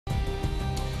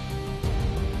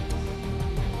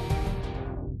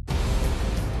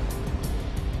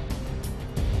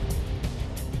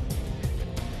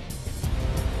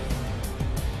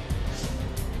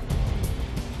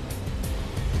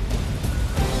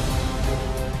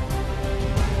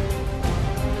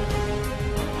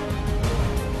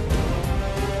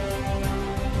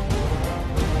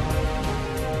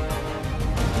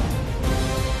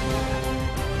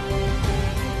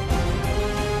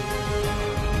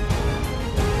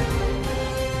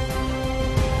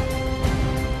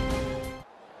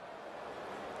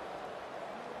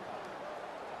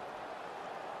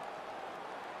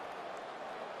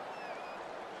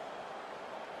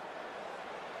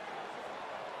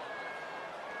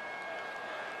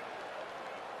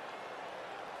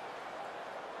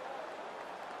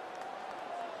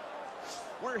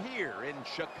We're here in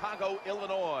Chicago,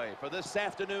 Illinois for this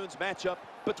afternoon's matchup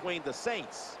between the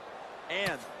Saints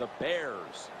and the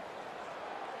Bears.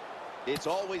 It's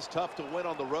always tough to win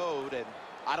on the road, and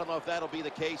I don't know if that'll be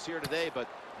the case here today, but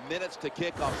minutes to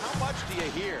kickoff. How much do you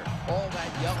hear all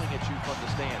that yelling at you from the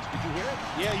stands? Did you hear it?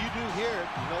 Yeah, you do hear it.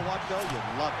 You know what, though? You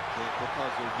love it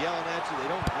because they're yelling at you.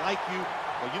 They don't like you.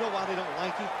 Well, you know why they don't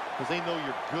like you? Because they know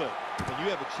you're good, and you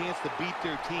have a chance to beat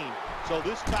their team. So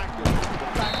this factor, the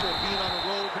factor of being on the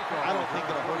road, I don't think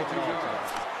it'll hurt it at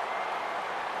all.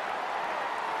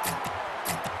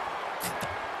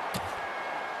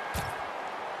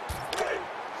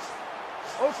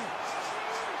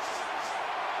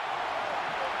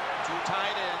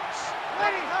 Tight ends.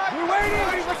 We're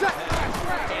waiting. What's up?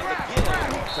 And the give to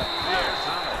Pierre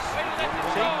Thomas.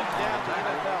 Safeties down to the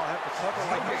NFL have to cover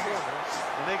like a corner,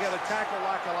 and they got to tackle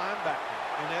like a linebacker.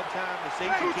 In that time, the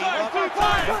safety came up, they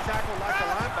tackled like a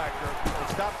linebacker and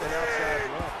stopped that outside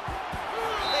run.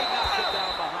 They knocked it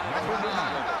down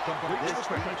behind. This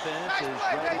defense is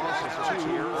ready to switch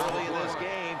here early in this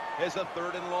game as a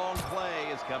 3rd and long play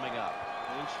is coming up.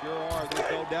 They sure are. There's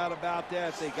no doubt about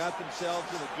that. They got themselves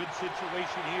in a good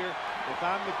situation here. If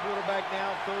I'm the quarterback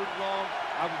now, 3rd and long,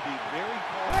 I would be very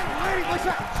cautious.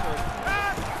 To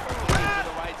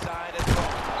the right side and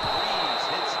Breeze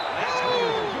hits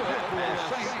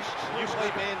you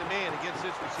play man-to-man against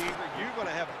this receiver, you're going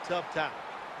to have a tough time.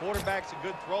 Quarterback's a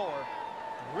good thrower.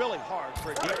 Really hard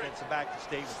for a defensive back to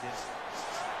stay with him.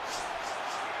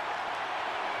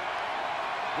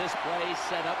 This play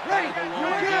set up Ready. by the Kill.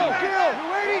 long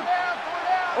We're waiting.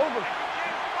 Over.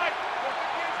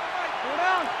 Go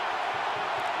down.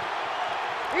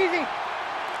 Easy.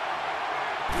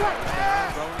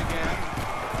 Thrown again.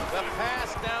 The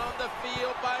pass down the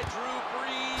field by Drew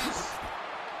Brees.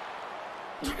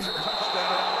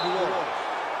 Touchdown, New Orleans.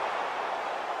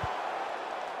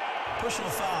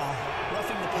 Personal foul,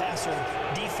 roughing the passer,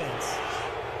 defense.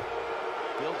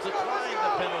 Will decline the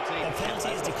penalty. The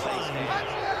penalty is declined.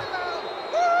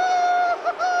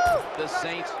 The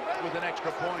Saints with an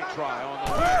extra point try on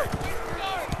the way.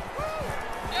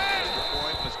 Extra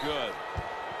point was good.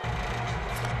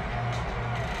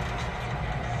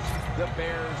 The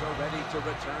Bears are ready to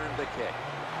return the kick.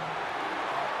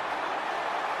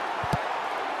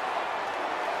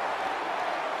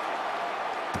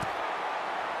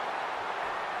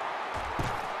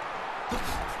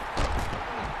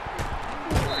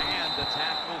 And the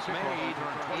tackle's made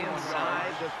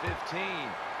inside the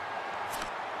 15.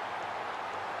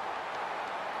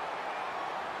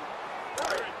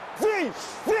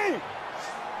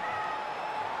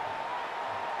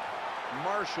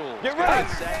 Marshall Get ready.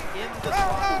 set in the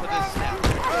slot for this snap. They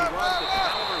run the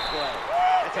counter play.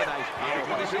 That's a nice play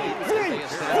for this game. They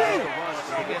established the run at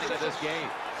the beginning of this game.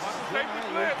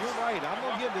 You're right. I'm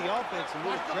going to give the offense a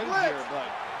little credit here, but,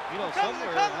 you know,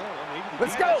 somewhere, I don't know, maybe the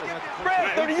Let's go.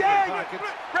 Brad, 38.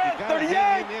 Brad, 38.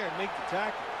 Get in there and make the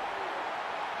tackle.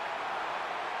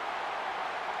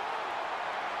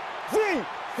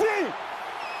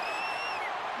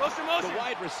 The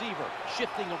wide receiver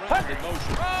shifting around in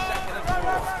motion. 2nd and 4.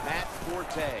 Matt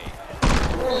Forte.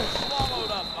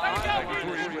 Swallowed up by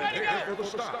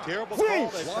Terrible call.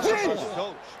 That's the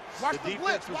coach. The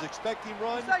defense was expecting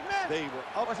run. They were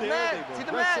up there. They were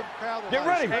aggressive. Get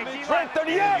ready. Brad,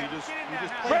 38. You just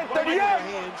play ball in their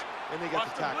hands, and they got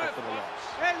the tackle for the loss.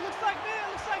 Hey, looks like man.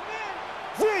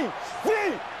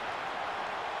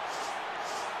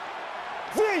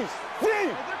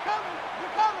 They're coming.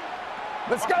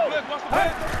 Let's go.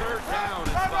 3rd down and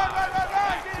 5.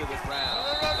 Back to the ground.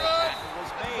 The tackle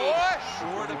was made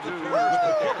short of the first.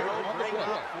 They'll bring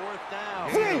up 4th down.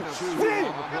 Hey, man.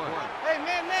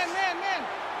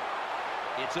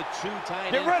 It's a 2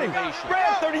 tight Get end ready. formation.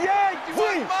 Brad, 38.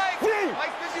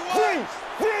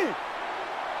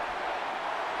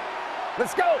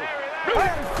 Let's go. Open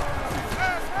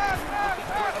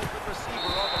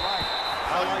receiver on the right.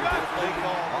 I like that play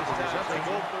call this time. They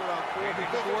go for it on 4th and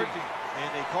short, and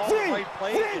they call the right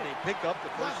play, and they pick up the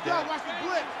first down. Watch the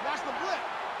blitz.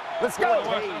 Let's go.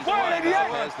 188.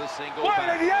 As the single back.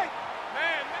 188.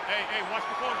 Hey, watch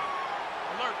the corner.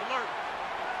 Alert.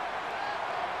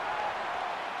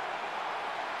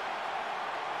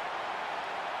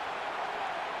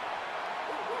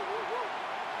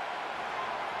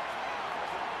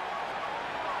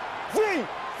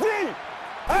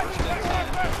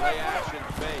 Play action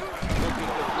fake. Looking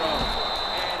to throw.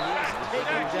 And he's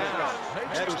taken down.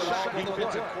 That's what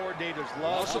defensive coordinators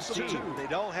love to see. They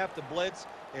don't have to blitz,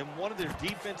 and one of their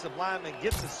defensive linemen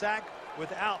gets a sack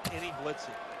without any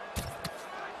blitzing.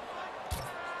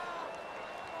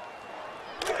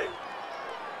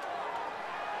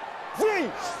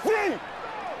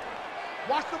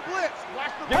 Watch the blitz.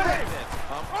 Watch the Get blitz. ready.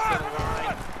 Pumps to the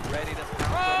line, ready to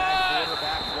pound for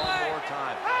that quarterback one more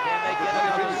time. Can they get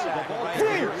another sack right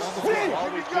here?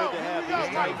 Always good to have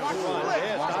these types of runs.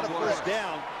 Yeah, it's not a first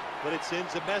down, but it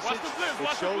sends a message.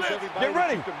 It shows everybody Get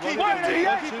ready. that you can run it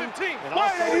if you want to, and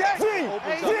also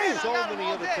opens up so many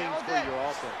other things for your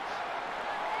offense.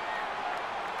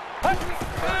 Third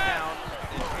down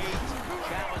and 8,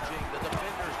 challenging the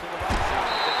defenders to the right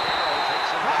side. The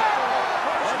takes him back.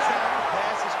 One time the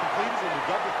pass is completed in the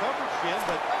double coverage, Jim,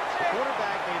 but the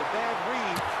quarterback made a bad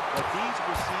read. But these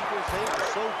receivers, they are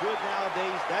so good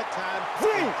nowadays. That time,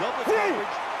 in double coverage,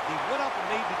 he went up and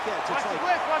made the catch. It's like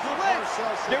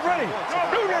Get ready.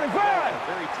 Blue 95.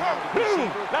 Very talented Blue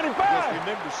receiver. 95. Just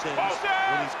remember, Sims,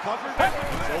 when he's covered,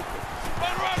 he's open.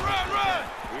 Run.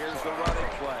 Here's the running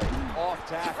play. Off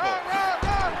tackle.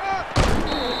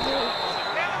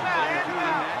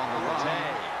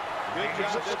 Good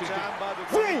job that time by the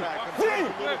quarterback.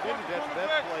 Controlled a little bit of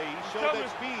that play. He showed that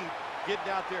speed, getting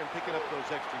out there and picking up those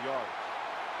extra yards.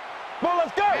 Well,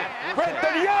 let's go. Red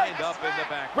 30 yards. And up in the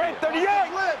back. Red 30 yards.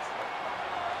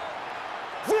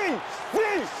 They're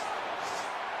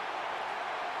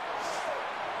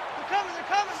coming.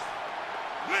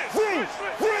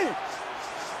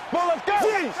 Well, let's go.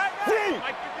 Mike,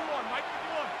 get you one.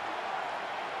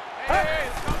 Hey,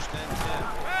 let's go.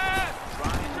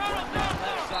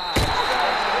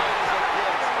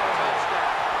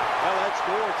 Well, that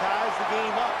score ties the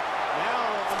game up.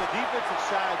 Now, on the defensive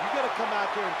side, you got to come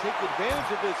out there and take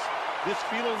advantage of this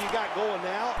feeling you got going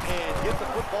now and get the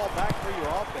football back for your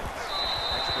offense.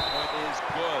 Extra point is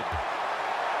good.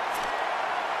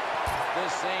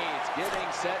 The Saints getting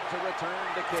set to return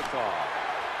to kickoff.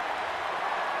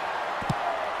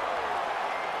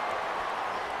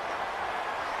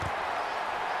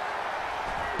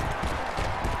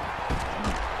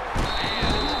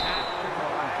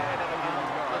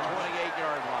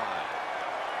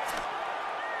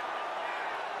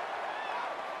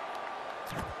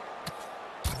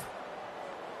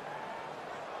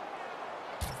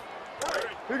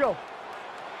 Here we go.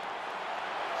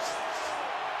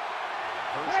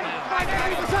 First down.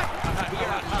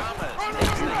 Thomas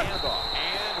takes the handoff,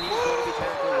 and he's going to be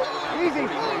tackled right around Easy.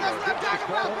 the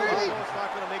 40. It's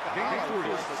not going to make a high,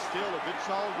 but still a good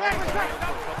solid run for a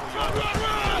couple yards.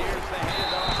 Here's the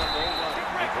handoff, and they run.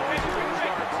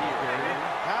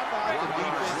 How about the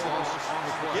defense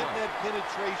getting that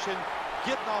penetration,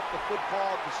 getting off the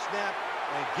football, the snap,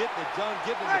 and getting it done,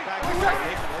 getting in the back of the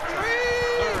making that time.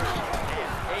 3rd and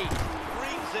 8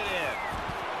 brings it in.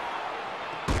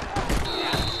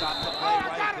 Stop the play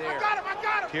right there. I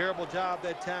got him. Terrible job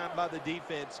that time by the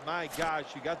defense. My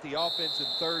gosh, you got the offense in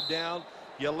 3rd down.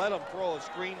 You let them throw a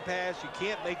screen pass. You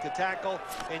can't make the tackle,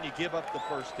 and you give up the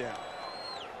first down.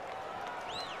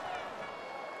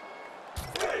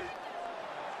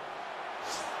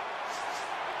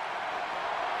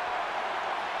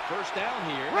 First down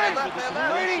here. Ready. After the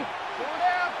completion. 4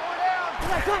 down.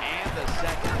 And the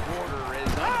second quarter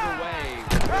is underway.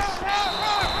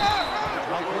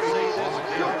 I'm going to say this,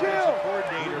 the offensive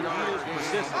coordinator, he is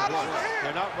persistent.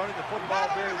 They're not running the football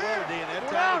very well today, and that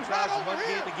time he tries to run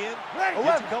game again.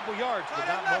 Gets a couple yards, but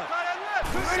not much.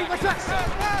 Looking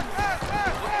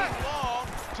long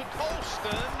to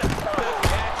Colston. The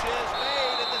catch is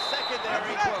made in the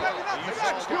secondary. You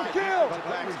saw the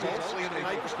quarterbacks mostly in the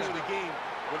night before the game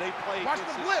when they play against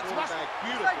this quarterback.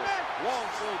 Beautiful. Long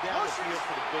throw down the field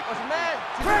for the big man.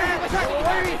 Back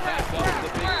up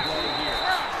the big play here.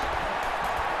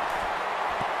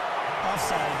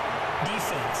 Offside.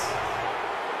 Defense.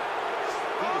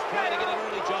 He was trying to get an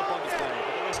early jump on the play,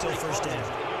 but there was Still first down.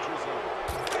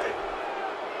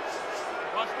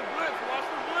 Watch the blitz.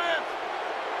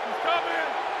 He's coming.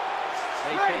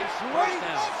 They face first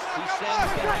down. He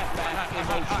sends the halfback in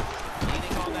motion.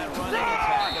 Leaning on that running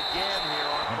attack again here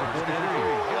on first down.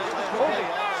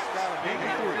 You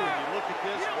look at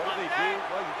this, what do they do?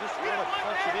 Well, you just want to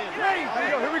punch it in.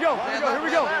 Here we go.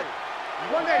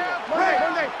 One day.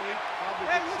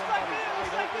 Hey, looks like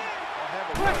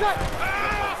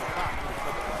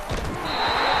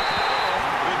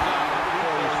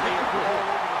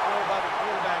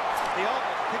They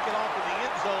almost pick it off in the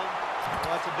end zone.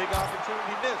 Well, that's a big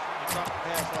opportunity missed when you drop a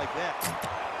pass like that.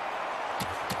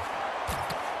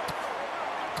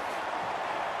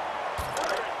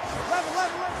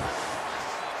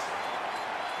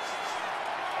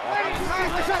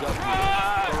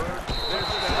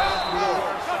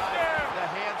 The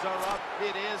hands are up.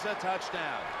 It is a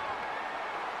touchdown.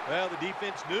 Well, the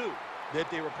defense knew that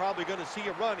they were probably going to see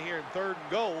a run here in 3rd and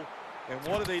goal. And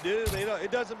what do? They don't,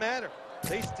 it doesn't matter.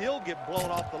 They still get blown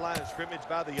off the line of scrimmage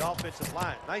by the offensive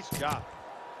line. Nice job.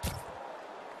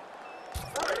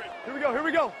 Here we go, here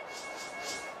we go.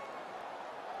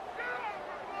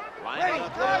 Lining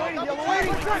up Wait, now. yellow, wait.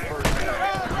 One more time.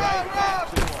 How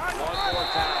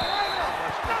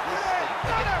much does this thing?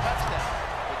 They get a touchdown,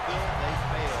 but Bill, they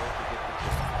fail to get the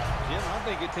kill. Jim, I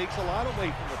think it takes a lot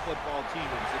away from the football team.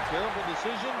 It's a terrible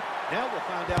decision. Now we'll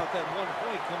find out that 1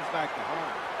 point comes back to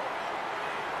harm.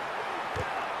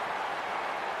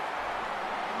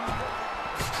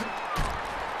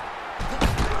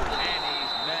 And he's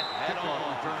met head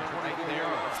on right there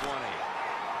at 20.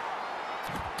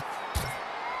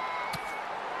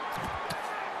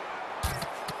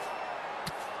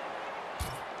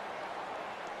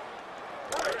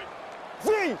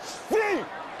 Free!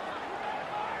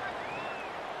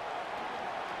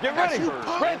 Get ready!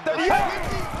 Right 38!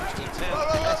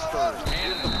 Vespers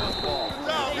handed the football.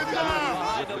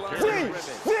 Free!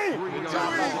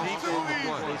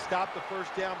 They stopped the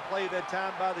first down play that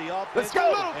time by the offense. Let's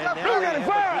go! And now they have a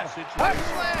good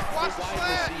situation. Watch the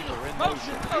receiver in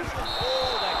motion. Oh,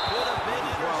 that could have been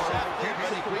intercepted,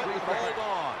 but he quickly hold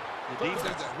on. The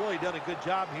defense has really done a good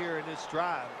job here in this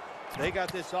drive. They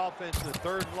got this offense in a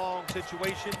 3rd and long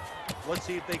situation. Let's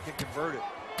see if they can convert it.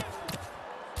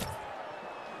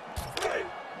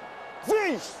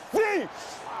 Free!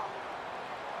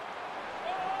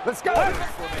 Let's go!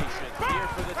 Formation here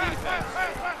for the defense.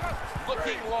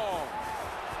 Looking long.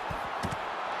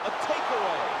 A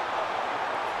takeaway.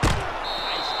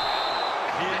 Nice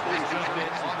pass. This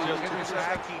defense is just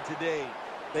attacking today.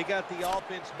 They got the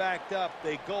offense backed up.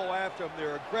 They go after them.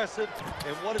 They're aggressive.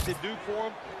 And what does it do for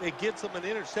them? It gets them an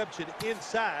interception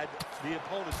inside the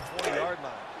opponent's 20-yard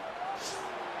line.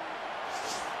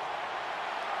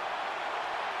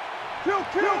 Kill!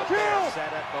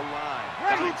 Set at the line.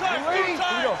 Ready! Two times. Here we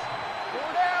go.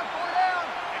 Four down.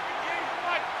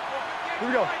 Here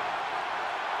we go.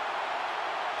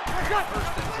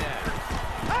 First and 10.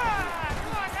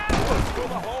 For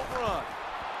the home run.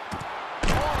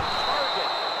 On target.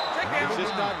 It's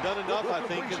just not done enough, I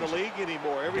think, in the league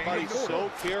anymore. Everybody's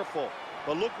so careful.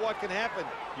 But look what can happen.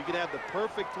 You can have the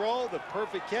perfect throw, the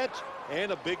perfect catch,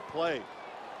 and a big play.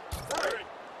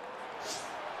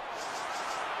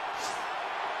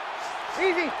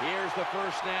 Easy! Here's the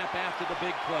first snap after the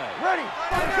big play. Ready!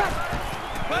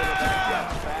 Quarterback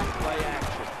gets back play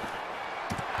action.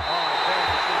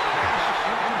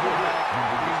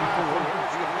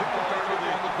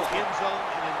 End zone,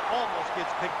 and it almost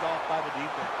gets picked off by the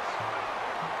defense.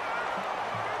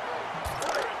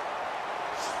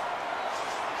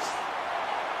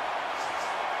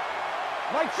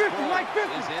 Like 50!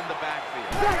 Is in the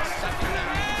backfield. Second down.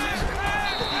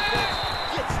 The defense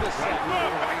gets the sack.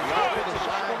 The offensive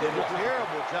line did a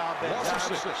terrible job that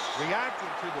time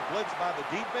reacting to the blitz by the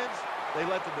defense. They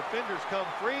let the defenders come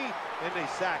free, and they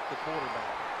sacked the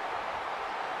quarterback.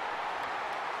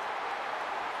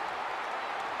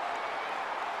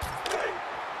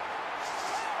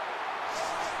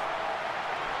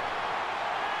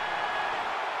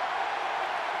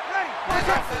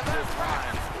 Offensive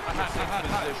line.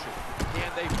 Position.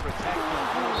 Can they protect the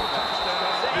quarterback?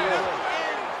 In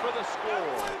for the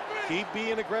score. Keep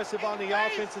being aggressive on the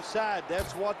offensive side.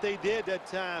 That's what they did that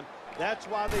time. That's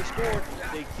why they scored.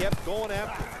 They kept going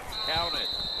after it. Count it.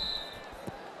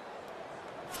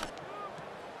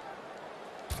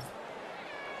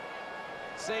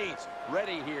 Saints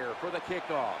ready here for the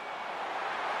kickoff.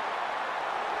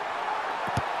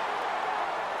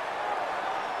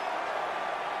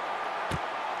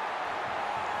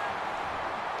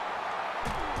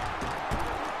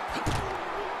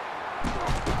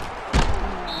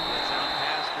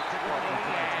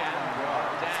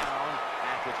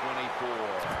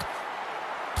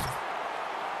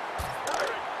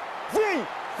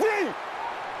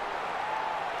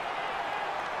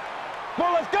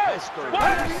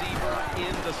 Receiver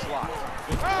in the slot.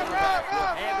 The quarterback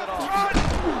will hand it off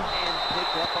and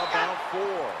pick up about 4.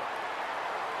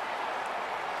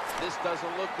 This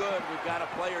doesn't look good. We've got a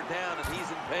player down, and he's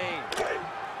in pain.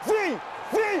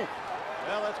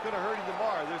 Well, that's going to hurt him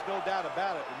tomorrow. There's no doubt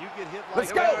about it. When you get hit like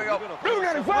Let's that, go. you're going to Blue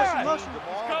 95.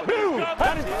 tomorrow. But Blue. I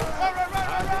think it's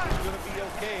going to be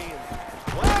okay. And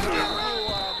once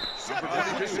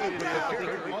you get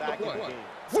back in the game.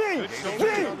 Good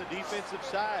coaching on the defensive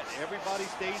side. Everybody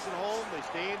stays at home. They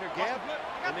stay in their gap,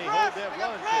 and they hold that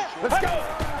run. Let's go.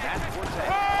 That's Forte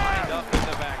lined up in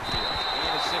the backfield. He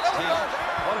is 16.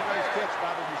 What a nice catch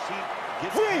by the receiver.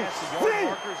 Gets past the yard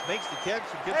markers, makes the catch,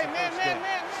 and gets the first down.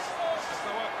 Man.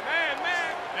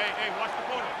 Hey, watch the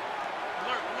corner.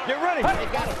 Alert. Get ready.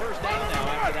 They got a first down now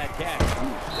after that catch.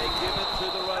 They give it to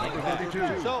the running back.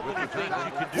 So so many things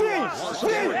you can do on first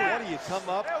down. What do you come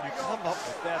up? You come up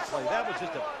with that play. That was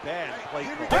just a bad play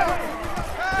call.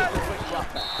 Just a quick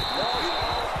drop back.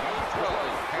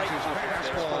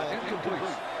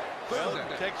 Well, the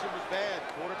protection was bad.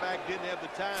 Quarterback didn't have the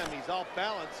time. He's off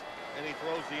balance, and he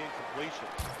throws the incompletion.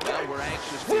 Well, we're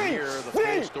anxious to hear the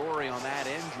full story on that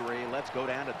injury. Let's go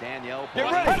down to Danielle.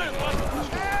 Get ready.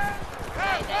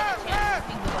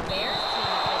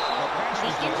 The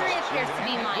injury appears to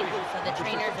be minor, so the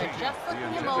trainers are just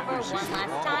looking him over one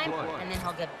last time, and then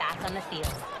he'll get back on the field.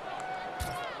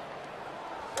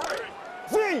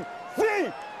 Free!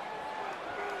 Hey,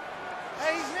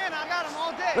 he's in. I got him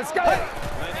all day. Let's go.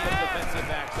 Many defensive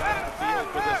backs out on the field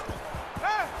for this one.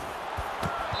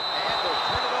 And they'll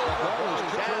turn it over.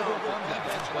 Down. The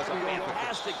defense does a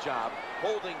fantastic job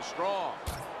holding strong.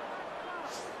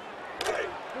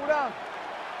 Pull down.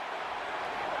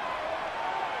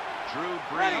 Drew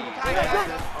Brees has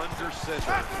it under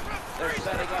center. They're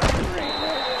setting up three.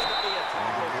 There's going to be a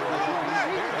tackle.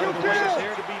 The play is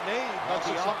there to be made, but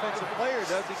the offensive player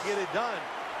doesn't get it done.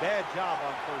 Bad job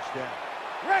on first down.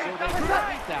 So they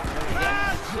complete that one.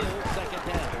 Yet still second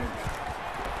down.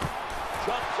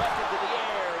 Jumps up into the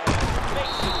air and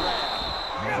makes the grab.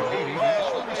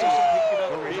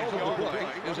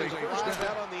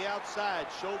 Out on the outside,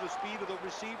 show the speed of the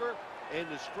receiver and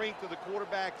the strength of the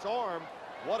quarterback's arm.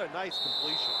 What a nice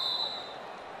completion.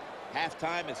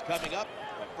 Halftime is coming up,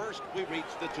 but first we reach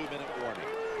the 2-minute warning.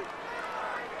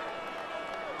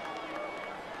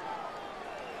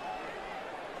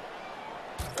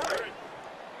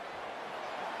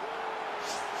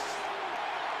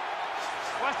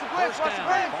 Watch the blitz. Watch the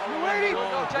blitz. You ready?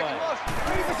 Check your motion.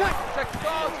 Ready for check. Check the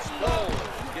calls. Stolen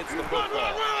gets the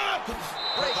football.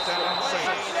 Breaks the play,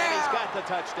 and he's got the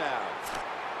touchdown.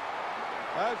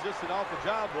 That was just an awful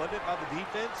job, wasn't it, by the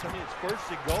defense? I mean, it's first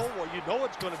and goal. Well, you know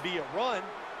it's going to be a run,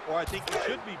 or I think it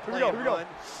should be playing a run.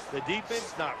 The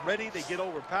defense not ready. They get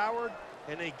overpowered,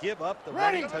 and they give up the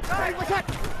running touchdown. But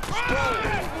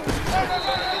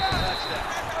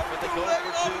they go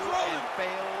for two and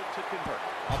fail to convert.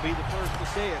 I'll be the first to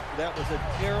say it. That was a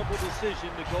terrible decision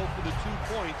to go for the 2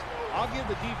 points. I'll give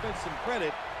the defense some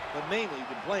credit, but mainly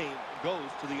the blame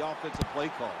goes to the offensive play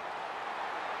call.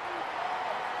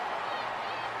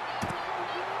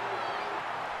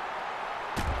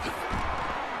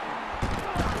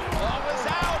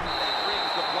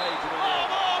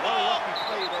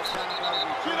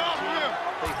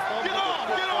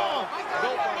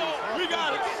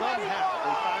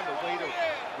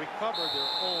 Recover their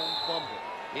own fumble.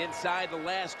 Inside the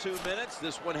last 2 minutes,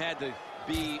 this one had to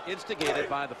be instigated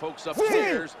by the folks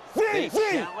upstairs. They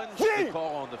challenged the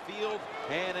call on the field,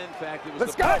 and in fact, it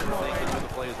was the better thinking when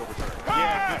the play is overturned.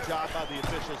 Yeah, good job by the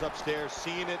officials upstairs,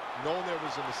 seeing it, knowing there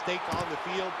was a mistake on the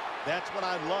field. That's what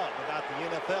I love about the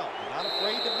NFL. They're not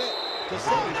afraid to admit to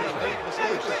say they made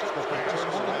mistakes.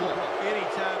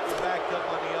 Anytime you're backed up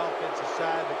on the offensive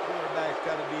side, the quarterback's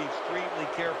got to be extremely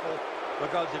careful,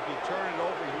 because if you turn it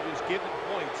over, you're just giving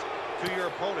points to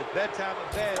your opponent. That time a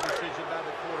bad decision by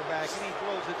the quarterback, and he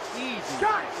throws an easy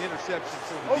interception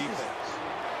for the defense.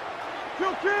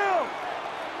 Kill!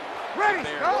 Ready,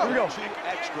 go! Two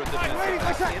extra defensive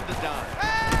backs in the dime.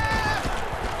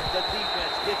 The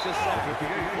defense gets a sack. The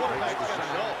quarterback's got to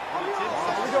know.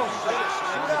 Here we go.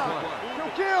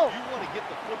 Kill! You want to get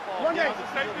the football down the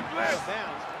field and out of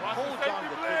bounds. Hold on to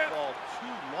the football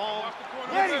too long.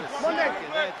 Ready, Monday.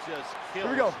 And that just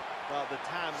kills the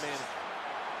time management.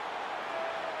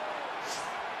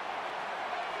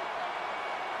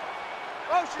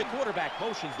 The quarterback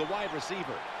motions the wide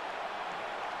receiver.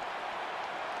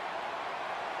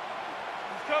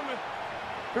 He's coming.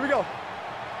 Here we go.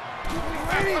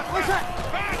 Ready, what's that?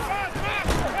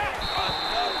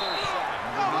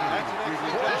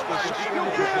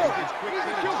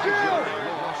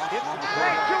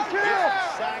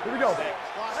 Here we go.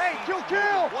 Hey,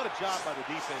 kill! What a job by the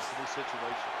defense in this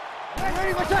situation.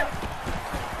 Ready, what's that?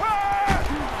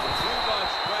 Too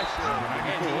much pressure,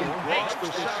 and he breaks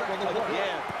the shot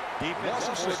again.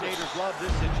 Defensive coordinators love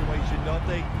this situation, don't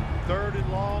they? 3rd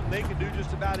and long, they can do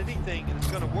just about anything, and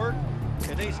it's going to work,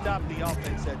 and they stop the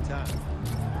offense that time.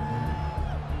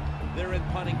 They're in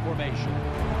punting formation.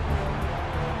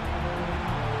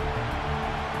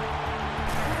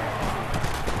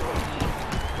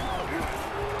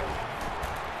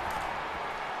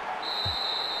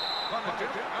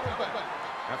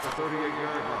 At the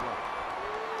 38-yard line.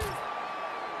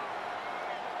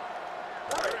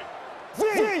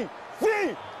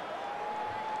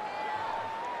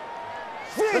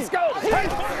 Let's go!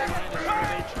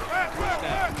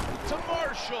 To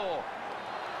Marshall.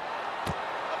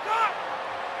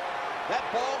 That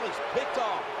ball is picked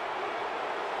off.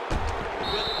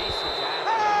 Good piece of tackle.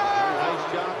 Nice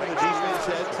job by the defense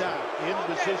that time. In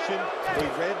position, they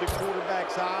read the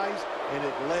quarterback's eyes, and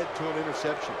it led to an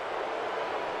interception.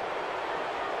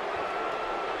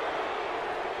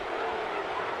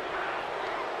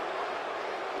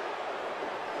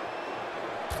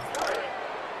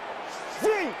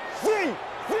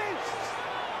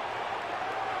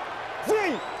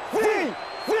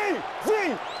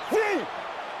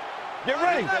 Get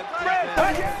ready. Trying to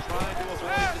avoid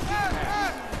the deep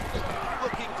pass.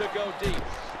 Looking to go deep.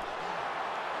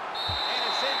 And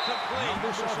it's incomplete.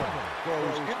 Number 7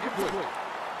 throws incomplete.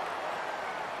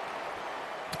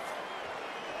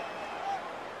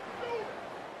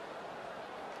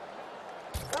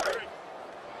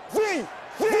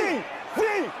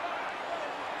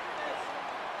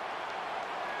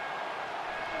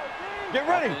 Get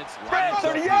ready. Fred,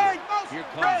 38. Here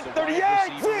comes the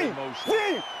wide receiver in motion.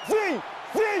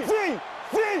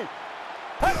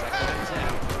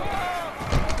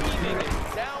 Heaving it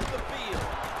down the field.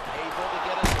 Able to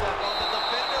get a step on the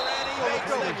defender, and he makes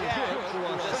the catch.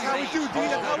 That's how we do, D.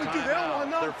 That's how we do. They don't want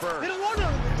to know. They don't want to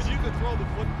know. When you can throw the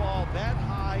football that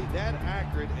high, that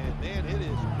accurate, and, man, it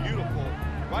is beautiful.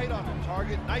 Right on the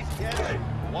target. Nice catch.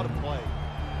 What a play.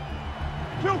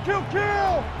 Kill.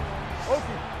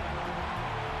 Okay.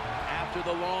 After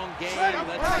the long game, let's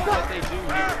see what they do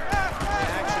here.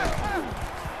 Action.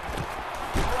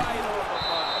 Right over the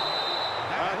money.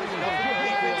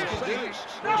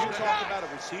 You talk about a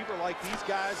receiver like these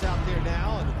guys out there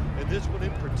now, and this one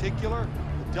in particular,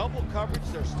 the double coverage,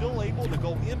 they're still able to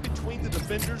go in between the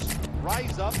defenders,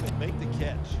 rise up, and make the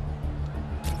catch.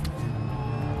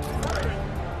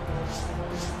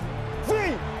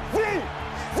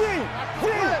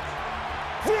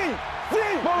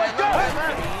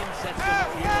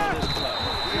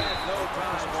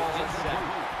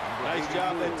 Nice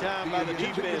job that time by the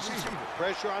defense.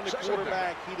 Pressure on the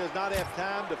quarterback. He does not have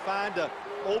time to find an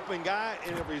open guy,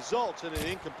 and it results in an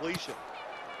incompletion.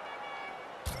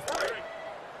 They're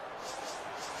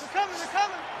coming.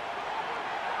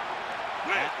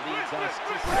 That leads us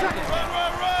to second.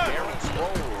 Aaron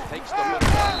Sproles takes the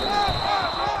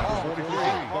The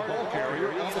ball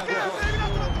carrier is the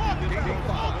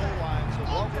So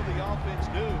what will the offense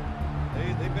do?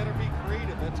 They better be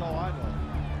creative. That's all I know.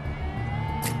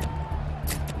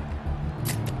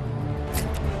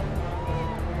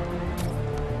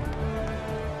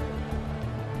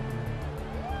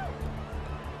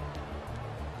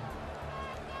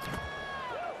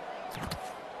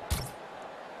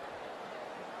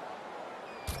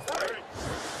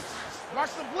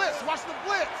 Watch the blitz. What's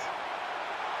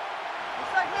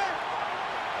that, man?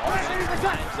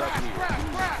 lines up here.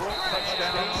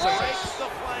 Touchdown. He breaks the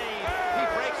plane. He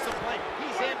breaks the plane.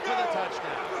 He's in for the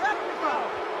touchdown.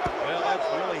 Well, that's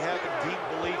really having deep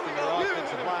belief in your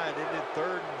offensive line. And then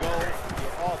third and goal, the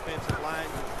offensive line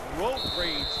road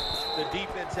grades the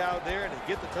defense out there, and they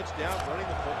get the touchdown running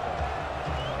the football.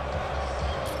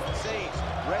 Saints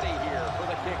ready here for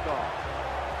the kickoff.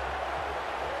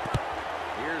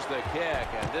 Here's the kick,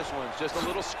 and this one's just a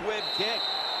little squib kick.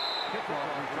 Kickoff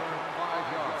return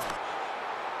 5 yards.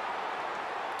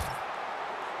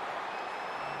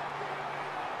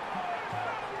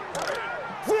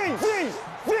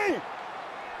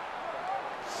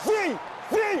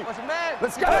 What's the man?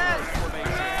 Let's go.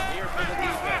 Formation here for the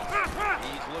defense.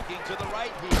 He's looking to the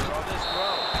right here on this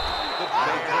throw. The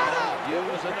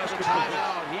use another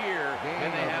timeout here,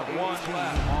 and they have one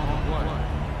left on the play.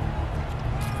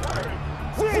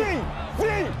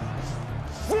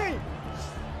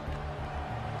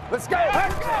 Let's go.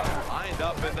 Lined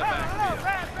up in the backfield.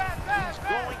 He's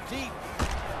going deep.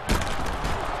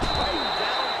 Way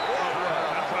down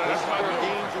forward. This is where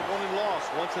games are won and lost.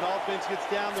 Once an offense gets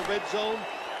down the red zone,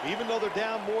 even though they're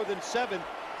down more than 7,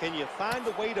 can you find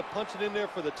a way to punch it in there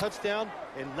for the touchdown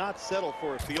and not settle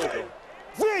for a field goal?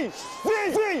 Let's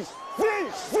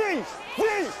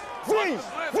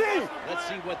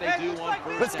see what they do on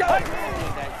first. Let's go. That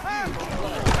huge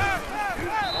play.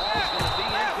 Ball's going to be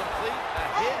incomplete. A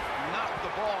hit knocked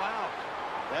the ball out.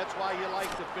 That's why you like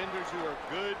defenders who are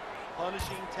good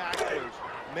punishing tacklers.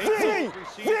 Make those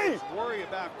receivers worry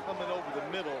about coming over the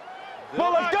middle.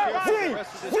 They'll be careful the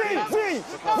rest of this game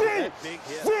because of that big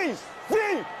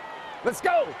hit. Let's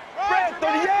go. Fred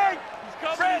 38.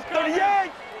 Fred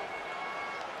 38.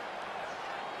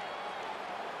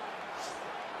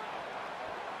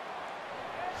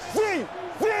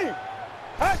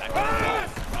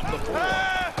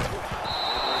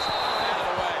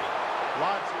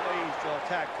 Lots of ways to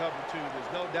attack cover 2.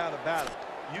 There's no doubt about it.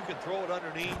 You can throw it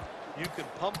underneath. You can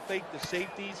pump fake the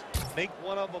safeties, make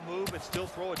one of them move, and still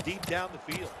throw it deep down the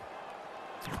field.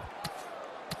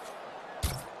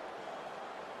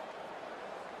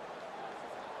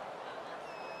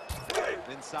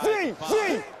 Inside the 5.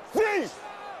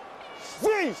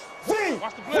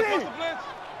 Watch the blitz, watch the blitz.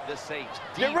 The Saints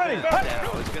Get ready. defense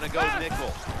now is going to go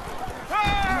nickel.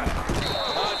 Touchdown.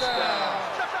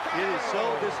 It is so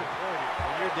disappointing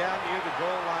when you're down near the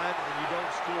goal line and you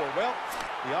don't score. Well,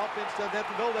 the offense doesn't have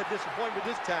to know that disappointment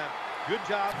this time. Good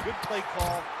job, good play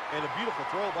call, and a beautiful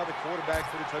throw by the quarterback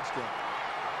for the touchdown.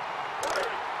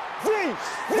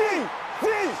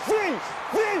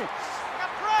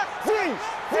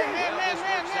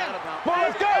 Ball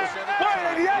is good.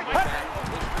 And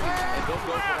they'll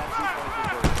go for that 2-point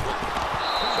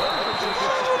conversion.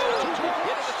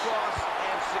 Get it across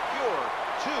and secure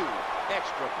 2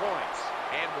 extra points.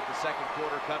 And with the second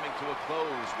quarter coming to a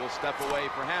close, we'll step away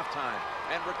for halftime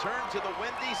and return to the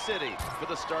Windy City for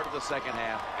the start of the second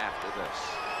half after this.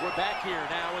 We're back here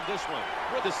now in this one,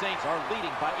 where the Saints are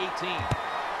leading by 18. He's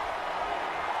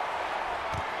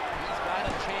got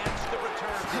a chance to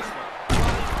return this one.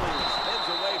 Spins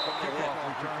away from the hit.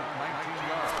 Return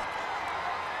 19 yards.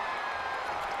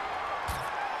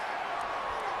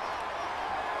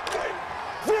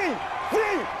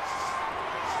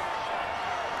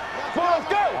 Ball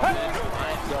go!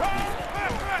 Lines up here.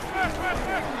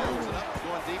 Throws it up,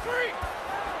 going deep.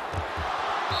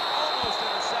 Almost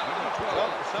intercepted.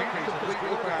 Well, sometimes the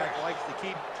quarterback likes to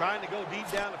keep trying to go deep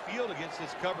down the field against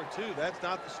this cover 2. That's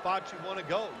not the spot you want to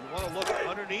go. You want to look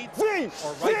underneath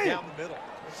or right down the middle.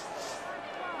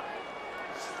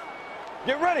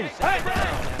 Get ready. Down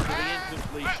after the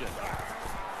incompletion.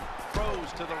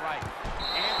 Throws to the right.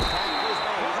 And the tackle is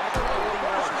made at the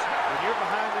 41. When you're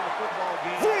behind in a football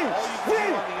game, all you can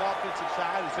do on the offensive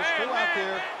side is just go out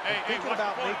there and thinking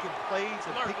about making plays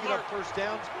and picking up first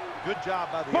downs. Good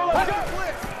job by the offense.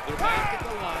 They're back at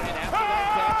the line after that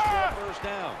catch for a first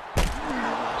down.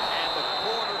 And the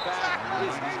quarterback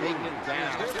is taken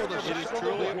down. It is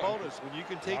truly a bonus when you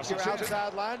can take your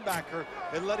outside linebacker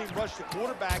and let him rush the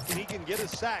quarterback and he can get a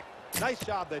sack. Nice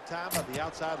job that time by the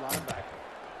outside linebacker.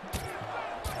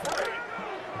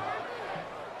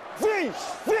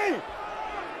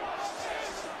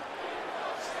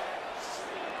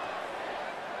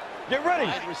 Get ready.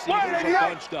 Wide receivers are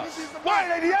bunched up.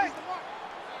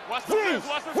 Watch the blitz,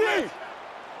 watch the blitz.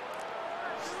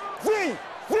 The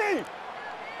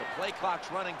play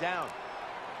clock's running down.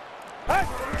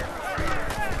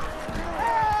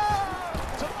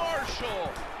 To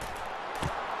Marshall.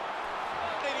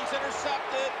 And he's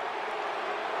intercepted.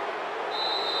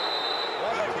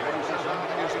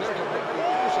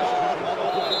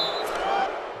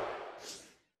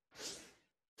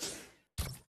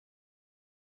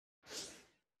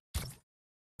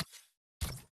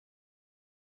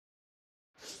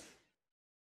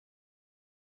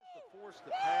 Force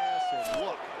the pass, and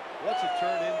look, what's it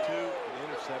turned into? An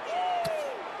interception.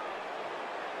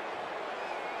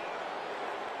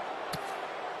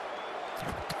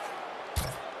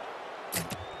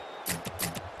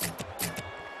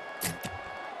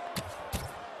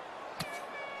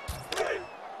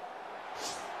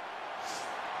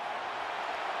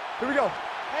 Here we go.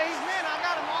 Hey, he's man, I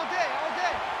got him all day, all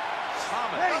day.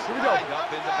 Thomas Here we go. up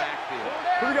in the backfield.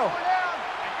 Here we go.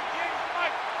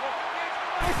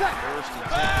 First and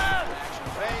 10. Action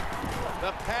fake.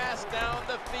 The pass down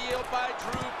the field by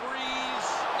Drew Brees.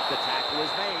 The tackle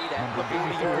is made at the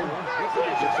 40-yard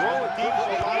line. You throw it deep for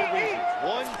a lot of reasons.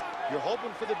 One, you're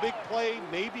hoping for the big play,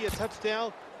 maybe a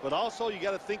touchdown, but also you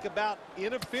got to think about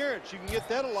interference. You can get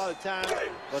that a lot of times,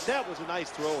 but that was a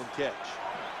nice throw and catch.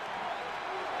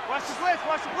 Watch the blitz,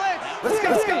 watch the blitz. Let's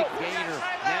go. Big gainer.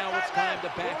 Now it's time to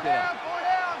back it up.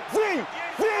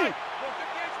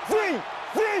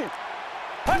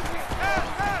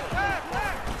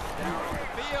 Down on the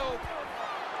field.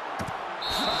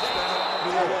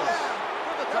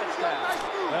 For the touchdown.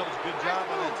 That was a good job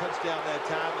on that touchdown that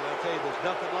time, and I'll tell you, there's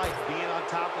nothing like being on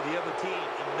top of the other team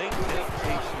and making it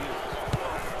chase you.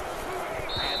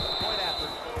 And the point after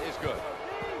is good.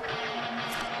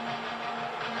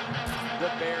 The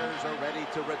Bears are ready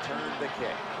to return the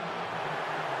kick.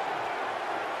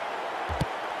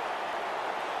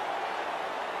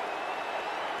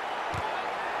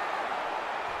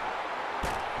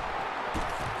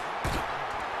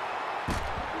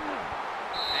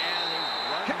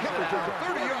 To the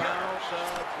 30 yards.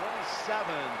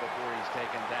 27 before he's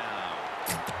taken down.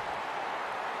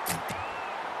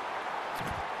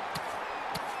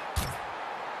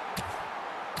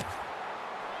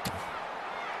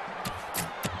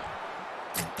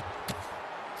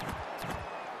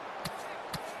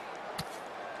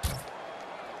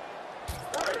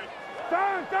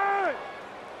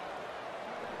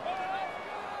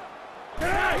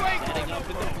 Setting up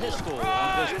in the pistol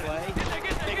on this play.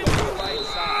 They go to the right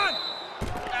side.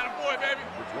 Attaboy, baby.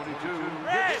 Number 22.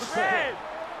 Red.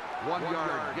 1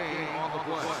 yard gain on the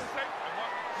play.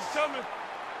 He's coming.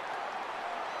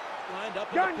 Lined up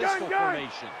in the pistol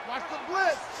formation. Watch the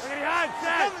blitz. Look at the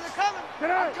onside. They're coming.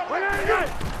 Get out. Looking to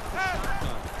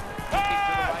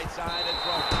the right side and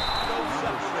throwing. No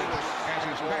substitution. As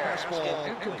his pass ball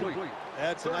incomplete.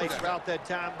 That's a nice route that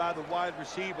time by the wide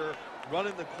receiver,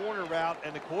 running the corner route,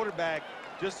 and the quarterback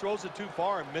just throws it too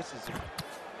far and misses it.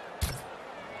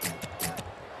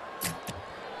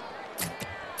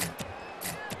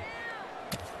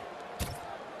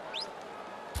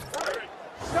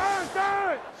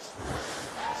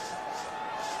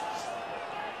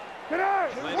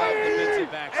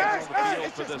 Defensive action on the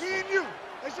field for this one.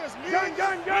 It's just me. Gun.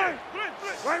 Right.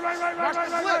 Watch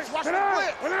the blitz. Watch the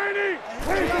blitz.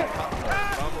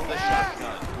 From the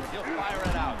shotgun. He'll fire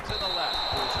it out to the left.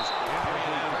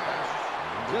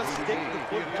 Just stick the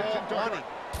football on it.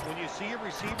 When you see a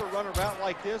receiver run a route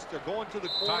like this, they're going to the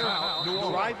corner,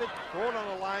 drive it, throw it on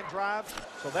a line drive,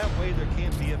 so that way there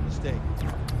can't be a mistake.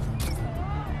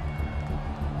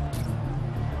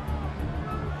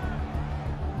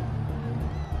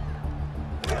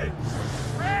 Hey,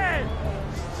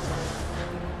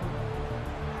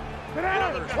 we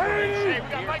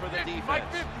got Here Mike for the 50, defense. Mike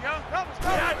 50, huh?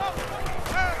 Failed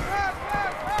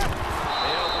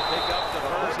to pick up the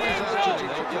first down.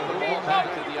 They'll give the ball back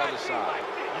to the other side.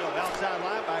 You know, outside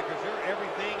linebackers, they're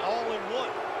everything all in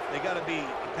one. They got to be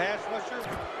a pass rusher,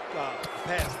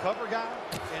 pass cover guy,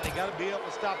 and they got to be able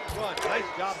to stop the run. Nice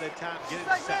job that time getting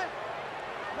the sack.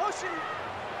 Motion.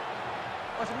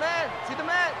 Watch the man. See the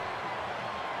man.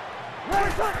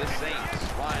 The Saints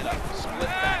line up, split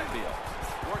backfield.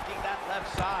 Working that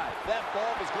left side. That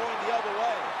ball was going the other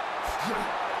way.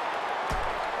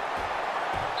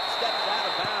 Steps out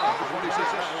of bounds.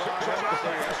 Decision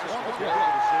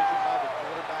by the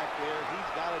quarterback there.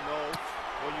 He's got to know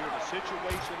when you're in a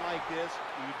situation like this,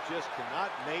 you just cannot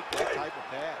make that type of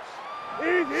pass.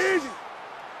 Easy.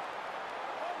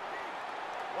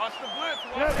 Watch the blitz.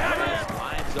 Watch the blitz.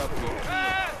 Lines up here.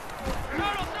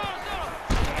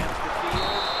 Scans the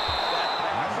field. That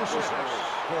pass was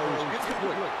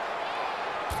Incomplete.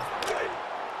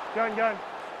 Gun.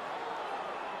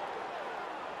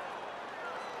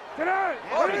 Get out.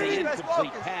 After the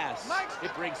incomplete pass,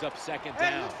 it brings up second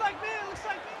down. Looks like me.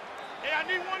 Hey, I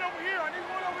need one over here.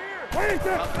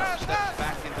 Butler steps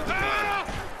back into the game.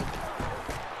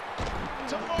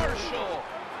 To Marshall.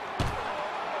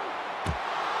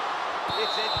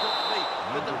 It's incomplete.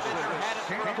 The defender had it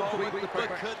for a moment, but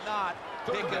could not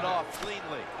pick it off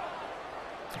cleanly.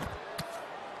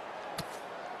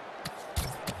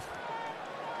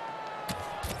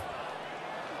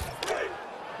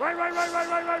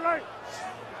 Right.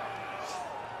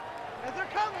 And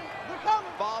they're coming.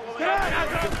 Following up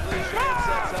the completion, it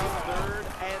sets up 3rd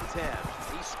and 10.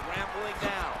 He's scrambling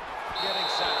now, getting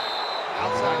sacked.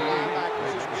 Outside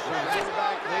linebackers is getting the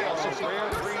quarterback. They are a rare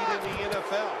breed in the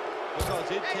NFL because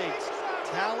it takes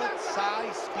talent,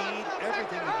 size, speed,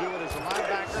 everything to do it as a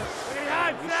linebacker.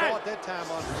 We saw it that time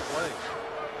on display.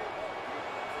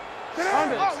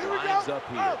 Lines up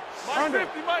here.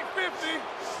 Mike 50.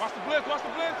 Watch the blitz.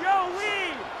 Yo,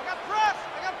 Lee. I got press.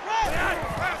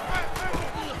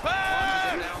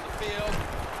 Down the field.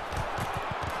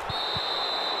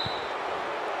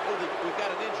 Oh, we've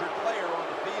got an injured player on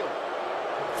the field.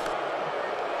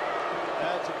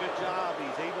 That's a good job.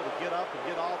 He's able to get up and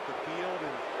get off the field,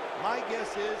 and my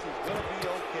guess is he's going to be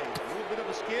okay. A little bit of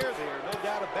a scare there, no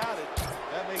doubt about it.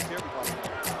 That makes everybody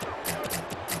happy.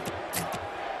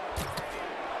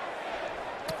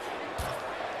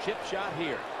 Chip shot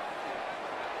here.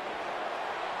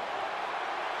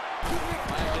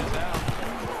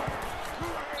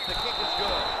 The kick is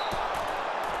good.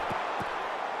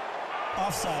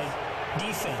 Offside.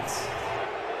 Defense.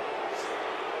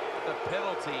 The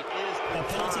penalty is The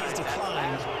penalty is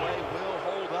declined. That last play will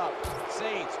hold up.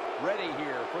 Saints ready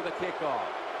here for the kickoff.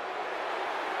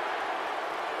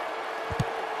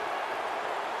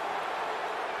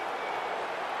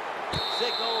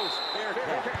 Signals fair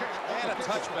catch and a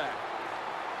touchback.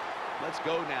 Let's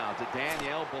go now to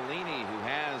Danielle Bellini, who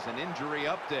has an injury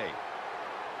update.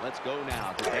 Let's go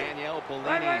now to Danielle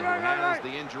Bellini, who has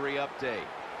the injury update.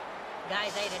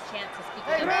 Guys, I had a chance to speak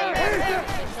with an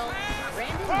official.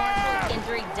 Brandon Marshall's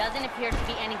injury doesn't appear to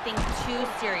be anything too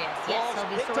serious. Yes, he'll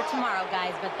be sore tomorrow,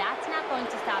 guys, but that's not going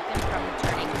to stop him from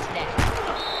returning today.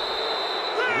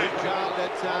 Good job that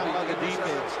time by the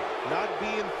defense. Not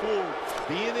being fooled,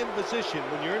 being in position.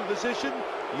 When you're in position,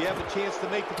 you have a chance to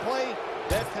make the play.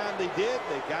 That time they did,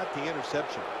 they got the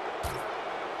interception.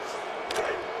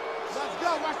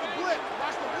 Watch the blitz.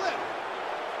 Watch the blitz.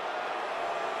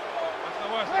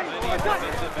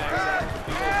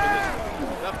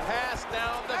 The pass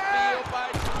down the field by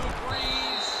Drew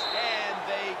Brees, and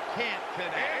they can't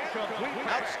connect.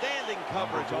 Outstanding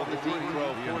coverage on the deep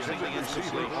throw, forcing the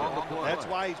incompletion. That's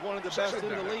why he's one of the best in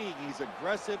the league. He's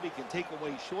aggressive. He can take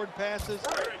away short passes,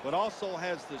 but also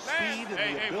has the speed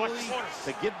and the ability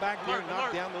to get back there and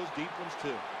knock down those deep ones,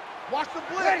 too. Watch the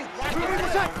blitz. Watch the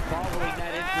blitz. Following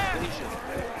that incompletion.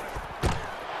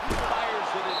 He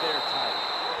fires it in there tight.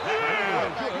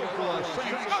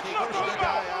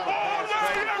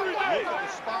 Look at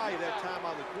the spy that time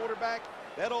on the quarterback.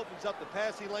 That opens up the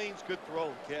passing lanes. Good throw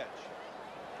and catch.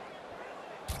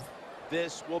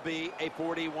 This will be a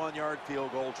 41-yard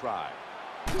field goal try.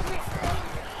 And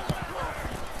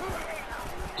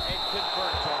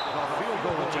converts on the Field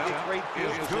goal attempt. Great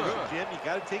field position, Jim. You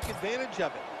got to take advantage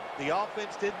of it. The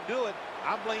offense didn't do it.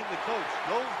 I blame the coach.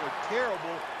 Those were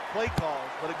terrible play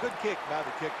calls, but a good kick by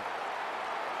the kicker.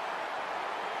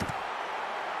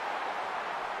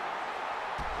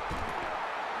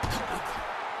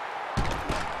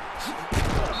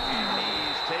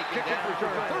 Down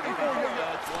return, 29,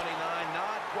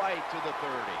 not quite to the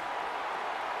 30.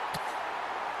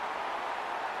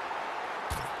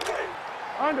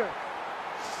 Under.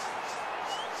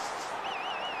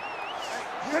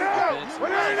 Get out!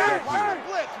 Watch the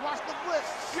blitz. Watch the blitz.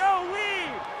 Yo,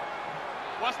 lead!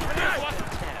 Watch the blitz. Watch the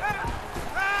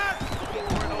Looking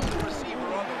for an open receiver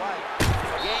on the right.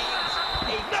 Gains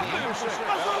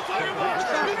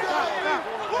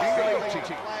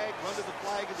 18. Run to the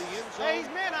flag of the end zone. Hey,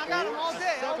 man, I got him all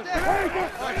day. All day.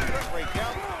 Break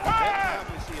out. That time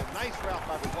we see a nice route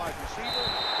by the wide receiver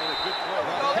and a good throw.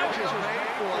 That was made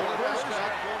for a first down.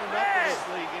 Not going enough in this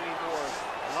league anymore.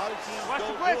 A lot of teams Watch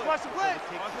the don't blitz. do it. Watch the blitz.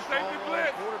 Watch the safety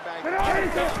blitz. Quarterback. Get out of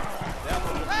here. That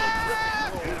was a terrific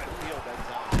throw in the field that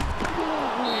time.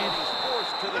 And he's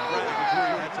forced to the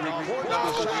ground. That's an important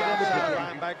outside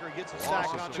linebacker gets a sack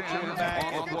on the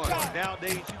quarterback.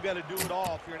 Nowadays, you've got to do it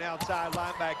all if you're an outside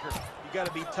linebacker. You've got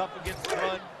to be tough against the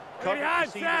run, cover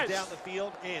receivers down the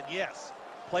field, and yes,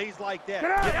 plays like that.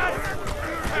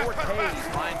 Forte's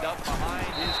lined up behind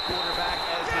his quarterback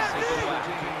as he single back.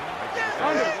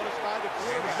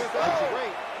 That's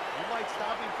great. You might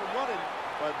stop him from running,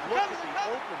 but look at the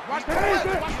open. Watch the blitz.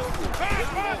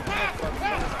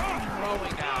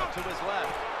 Throwing out to his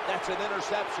left. That's an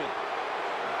interception.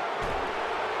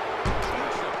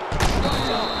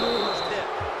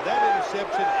 That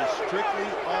interception is strictly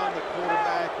on the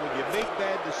quarterback. When you make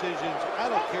bad decisions, I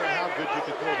don't care how good you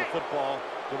can throw the football.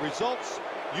 The results,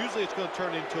 usually it's going to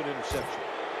turn into an interception.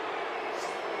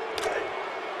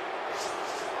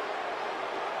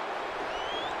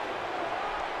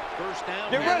 First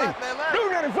down. Get ready. Blue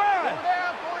 95.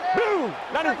 Blue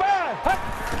 95.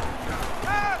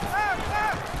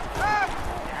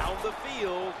 Down the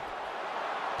field.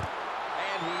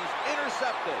 And he's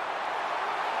intercepted.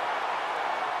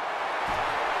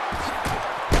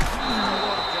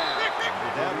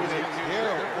 That was a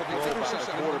terrible throw by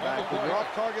the quarterback. When you're off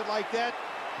target like that,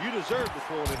 you deserve to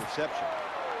throw an interception.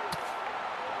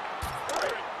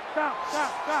 Stop.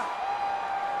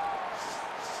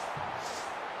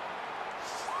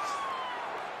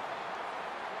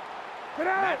 Get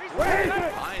out!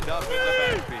 Lined up in the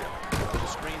backfield. The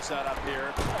screen set up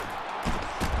here.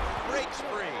 Breaks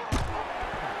free.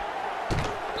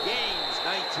 Gains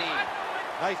 19.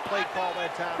 Nice play call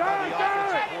that time by the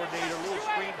offensive coordinator. A little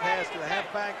screen pass to the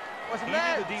halfback. He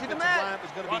knew the defensive line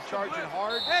was going to be charging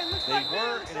hard. They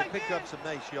were, and it picked up some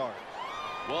nice yards.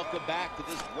 Welcome back to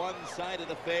this one-sided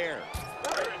affair.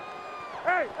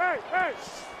 Hey!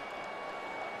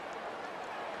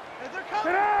 They're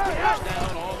coming.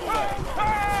 Touchdown all the way.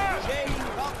 Jay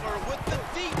Cutler with the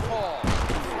deep ball.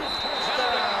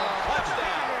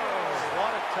 Touchdown.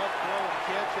 What a tough throw and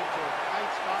catch into a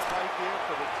tight spot right there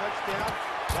for the touchdown.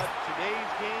 But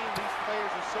today's game, these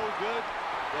players are so good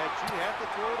that you have to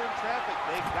throw it in traffic.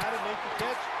 They got to make the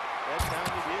catch. That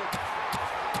time they did.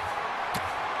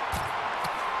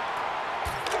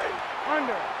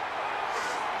 Under.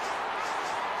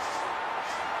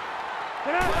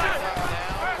 Get out!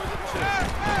 Down for the two.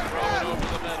 Throw it over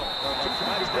the middle.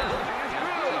 Touchdown.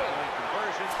 Two-point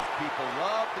conversion. People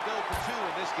love to go for two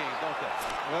in this game, don't they?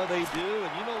 Well, they do,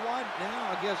 and you know what?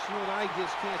 Now I guess you and I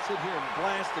just can't sit here and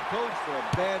blast the coach for a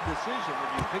bad decision.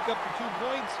 When you pick up the 2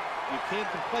 points, you can't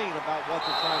complain about what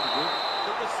they're trying to do.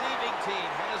 The receiving team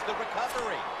has the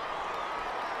recovery.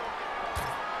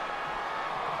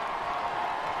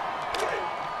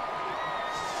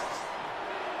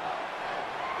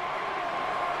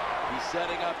 He's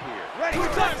setting up here. Ready.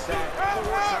 What a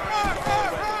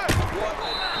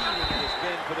beating in this game.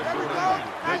 for the quarterback.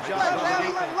 Good job on the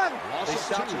defense. They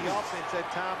stopped the offense that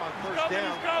time on first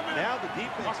down. Now the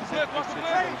defense is in a good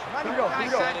situation.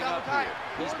 Setting up here.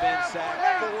 He's been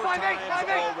sacked 4 times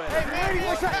already.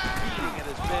 What a beating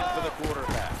it has been for the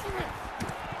quarterback.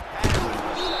 Passing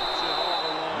reception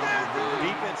all along.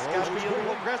 Defense got to be a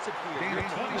little aggressive here. Your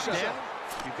team is down.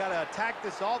 You've got to attack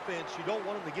this offense. You don't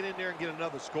want them to get in there and get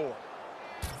another score.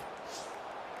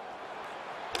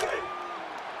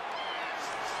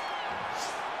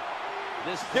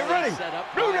 This play set up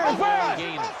by the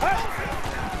game.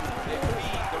 They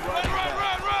feed the running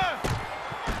back.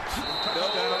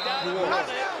 Run!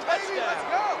 Touchdown. Let's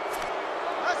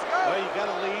go! Well, you got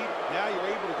a lead. Now you're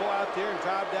able to go out there and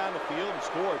drive down the field and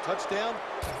score a touchdown.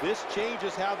 This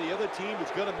changes how the other team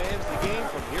is going to manage the game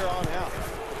from here on out.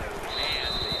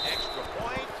 And the extra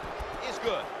point is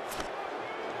good.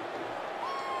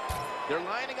 They're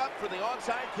lining up for the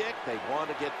onside kick. They want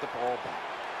to get the ball back.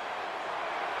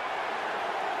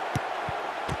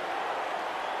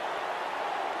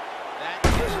 That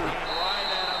is right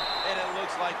at him, and it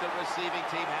looks like the receiving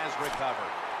team has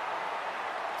recovered.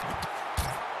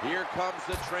 Here comes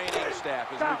the training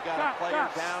staff as we've got a player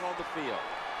down on the field.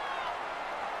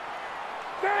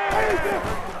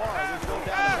 Tomorrow, there's no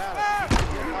doubt about it. If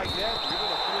you get like that, you're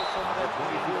going to feel some of that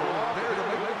 24 off.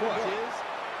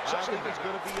 I think he's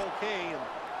going to be okay. And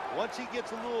once he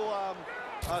gets a little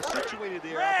situated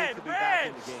there, I think he'll be back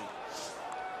in the game.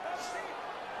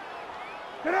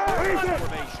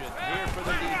 Formation here for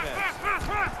the defense.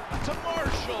 To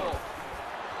Marshall.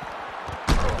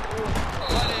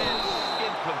 But is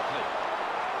incomplete.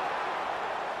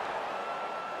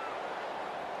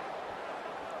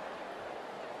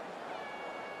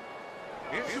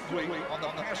 On the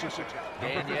passing attempt.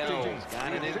 Danielle's got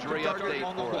an injury update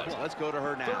for us. Let's go to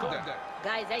her now.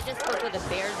 Guys, I just spoke with a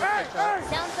Bears official.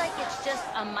 Sounds like it's just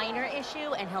a minor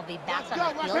issue, and he'll be back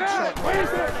on the field shortly.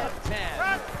 3rd and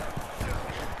 10.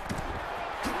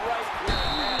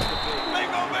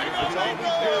 Right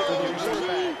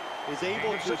Bingo! Is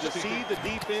able to deceive the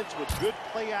defense with good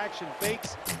play action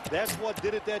fakes. That's what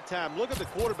did it that time. Look at the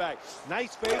quarterback.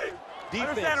 Nice fake.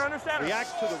 Defense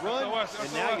reacts to the run,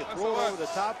 and now you throw it over the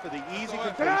top for the easy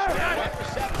completion. That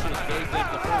reception gave them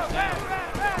the first down.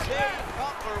 Jay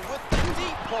Cutler with the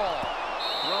deep ball.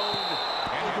 Thrown.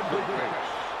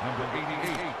 Number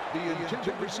 88, the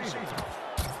intended receiver.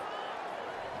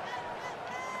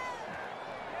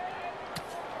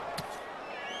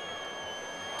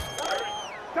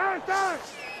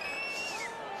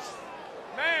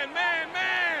 Man!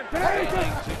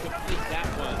 Failing to complete that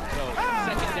one. So,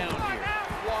 second down here.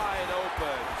 Wide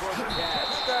open for the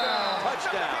catch.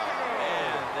 Touchdown.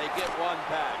 And they get one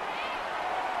back.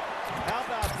 How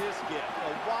about this gift?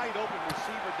 A wide open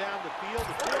receiver down the field.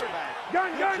 The quarterback.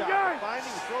 Gun!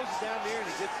 Finding, he throws it down there, and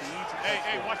he gets the easy.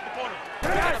 Hey, watch the corner.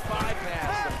 Got to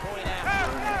bypass the point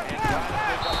after and try to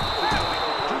pick up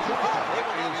the 2 point. They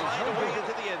will not find a way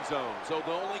into the end zone, so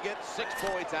they'll only get 6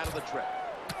 points out of the trip.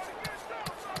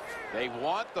 They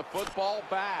want the football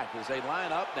back as they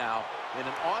line up now in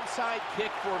an onside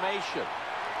kick formation.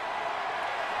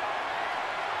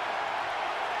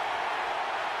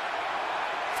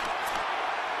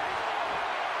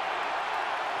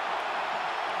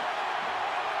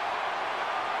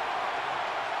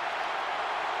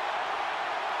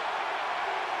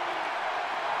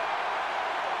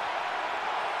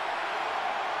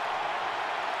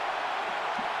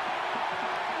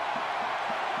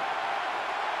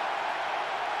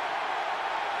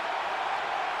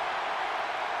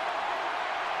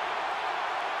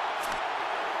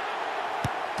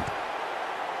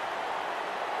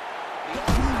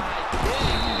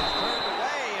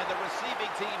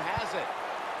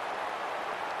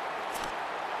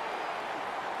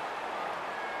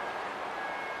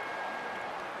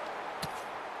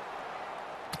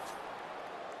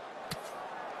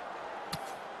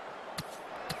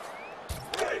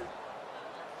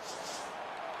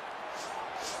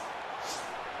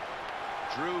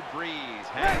 Drew Brees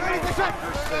has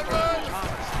Thomas is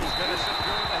going to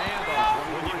secure the handoff.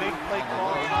 When you make play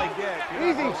calls like that,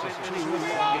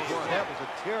 that was a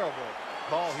terrible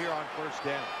call here on first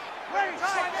down. Play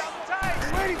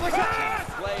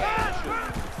action.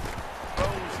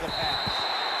 Throws the pass.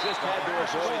 Just had to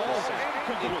avoid the sack.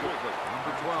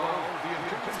 Number 12, the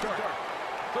intended target.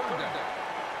 3rd down.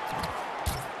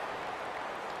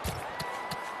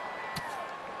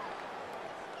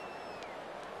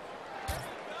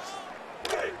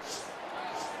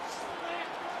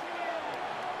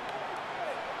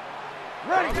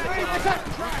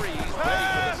 Drew Brees ready for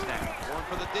the snap. Going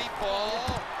for the deep ball.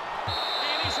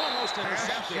 And he's almost First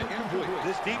interception.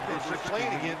 This defense they're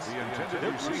playing against,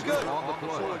 they're pretty good.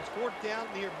 So it's fourth down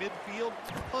near midfield.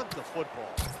 Punt the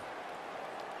football.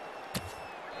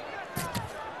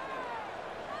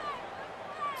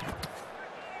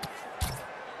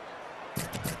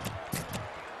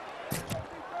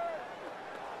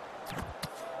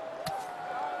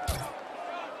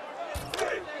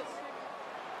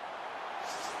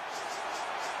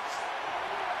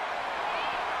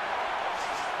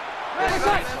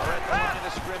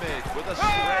 Scrimmage with a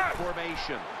spread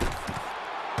formation.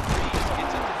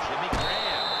 Gets it to Jimmy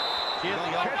Graham. The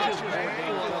offensive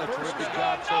doing a terrific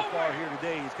job so far here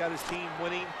today. He's got his team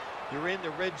winning. You're in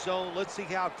the red zone. Let's see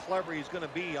how clever he's going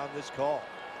to be on this call.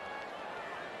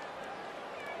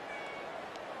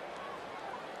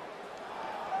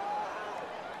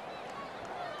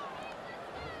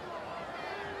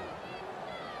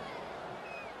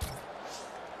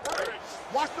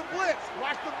 Watch the blitz.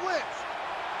 Watch the blitz.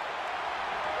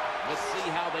 Let's see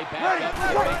how they back up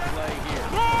the big play here.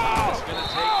 It's going to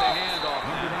take the handoff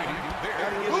now.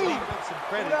 Got to give the defense some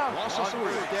credit. Lost us down.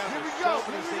 Here we go.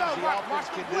 So many things the offense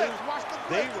can do.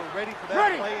 They were ready for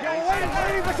that play.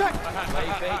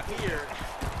 Play fake here.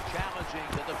 Challenging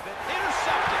the defense.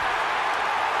 Intercepted.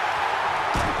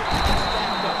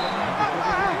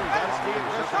 Got to stay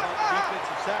aggressive on the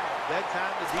defensive side. That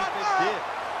time the defense did.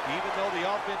 Even though the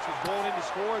offense was going in to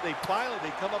score, they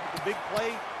come up with the big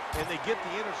play. And they get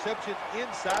the interception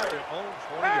inside their own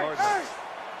 20-yard line.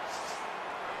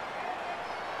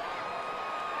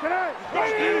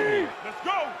 Let's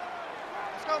go.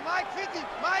 Let's go, Mike 50.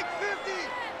 Mike 50.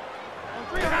 On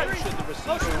 3 on 3. The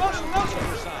receiver motion.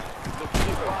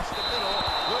 Looking across the middle.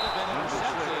 Would have been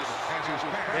intercepted.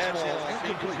 That's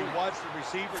it. You watch the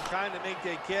receiver trying to make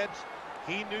that catch.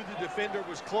 He knew the defender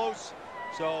was close,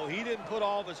 so he didn't put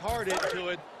all of his heart into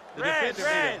it. The defender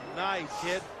made a nice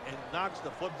hit and knocks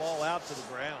the football out to the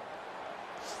ground.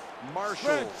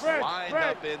 Marshall lined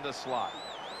up in the slot.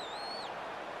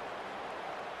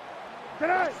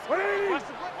 Watch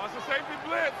the safety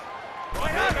blitz.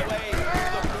 Midway through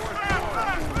the fourth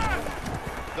quarter.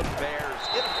 The Bears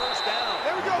get a first down.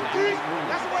 There we go, D.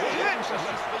 That's the way to hit.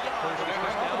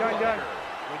 Done.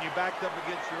 When you're backed up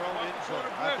against your own end zone,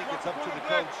 I think it's up to the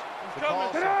coach to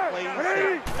call some plays.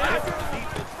 The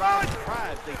defense got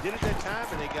surprised. They did it that time,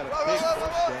 and they got a big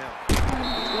first down.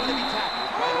 It's going to be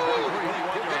tackled right away.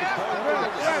 21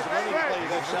 yards. Running play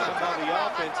that's out by the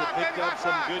offense that picked up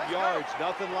some good yards.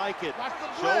 Nothing like it.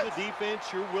 Show the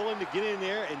defense you're willing to get in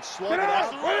there and slug it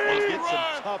out and get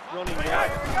some tough running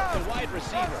yards. The wide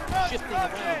receiver shifting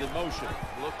around in motion.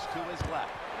 Looks to his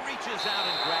left. Reaches out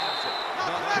and grabs it.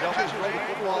 You don't just run the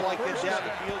football like this down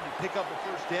the field. You pick up a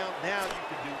first down. Now you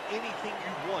can do anything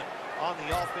you want on the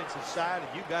offensive side,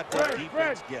 and you got that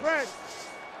defense guessing.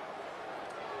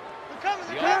 The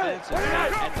offense is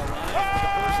at the line for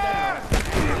the first down.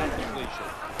 That completion.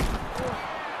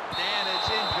 And it's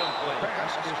incomplete.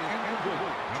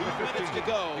 2 minutes to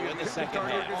go in the second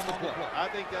half. I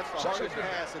think that's the hardest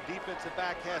pass a defensive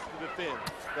back has to defend.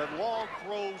 The long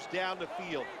throws down the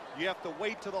field. You have to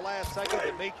wait to the last second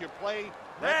to make your play.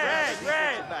 That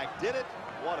defensive back did it.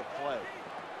 What a play.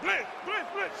 Blitz.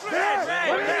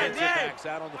 Defensive backs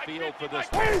out on the field for this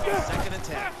second and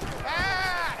 10.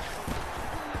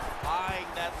 Eyeing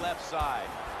that left side.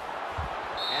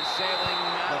 And sailing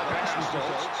out of bounds.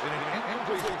 Results in an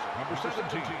incompletion. Number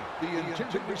 17, the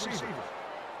intended receiver.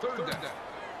 Third down.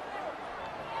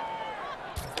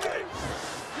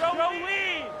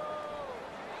 Joey!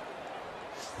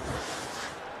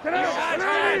 For the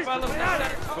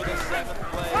seventh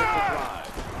play of the drive.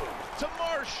 To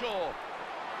Marshall.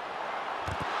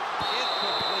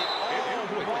 Incomplete.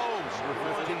 Almost.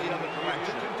 In the other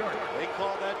direction. They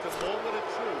call that the moment of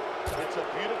truth. It's a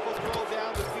beautiful throw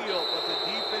down the field, but the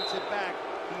defensive back,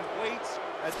 he waits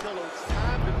until it's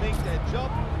time to make that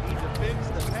jump. He defends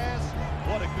the pass.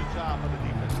 What a good job of the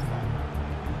defensive back.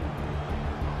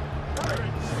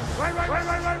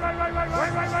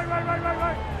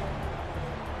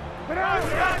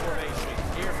 Formation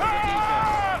here for the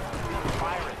defense.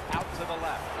 Fire it out to the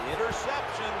left. The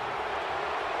interception.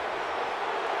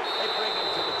 They bring him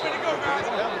to the 20.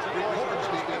 That was a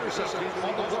good interception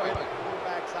on the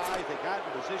quarterback's eyes. They got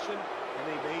in position and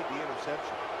they made the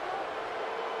interception.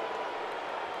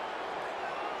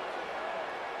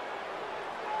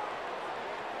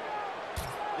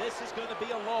 This is going to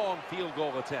be a long field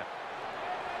goal attempt.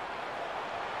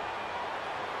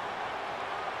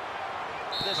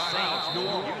 The Saints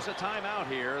use a timeout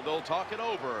here. They'll talk it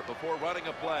over before running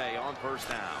a play on first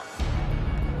down.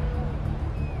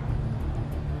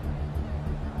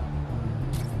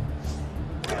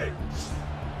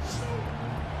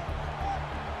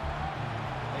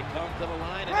 Come to the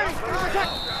line and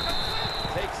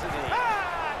takes the knee.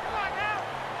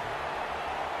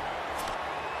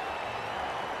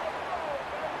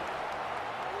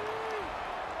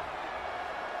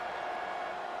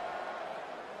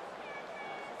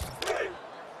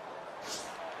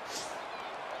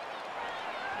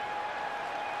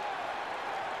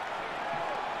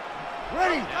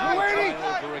 Ready, Now ready.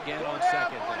 over again on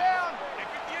second down. Hey,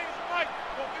 58 is the mic.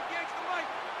 Go, 58 is the mic.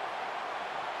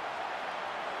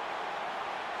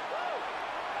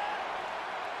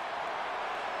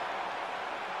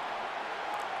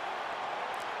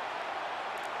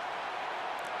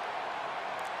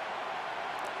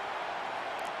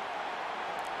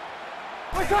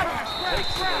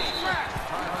 Takes the knee.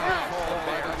 Called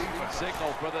by the defense.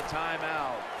 Signal for the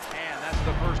timeout. And that's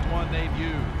the first one they've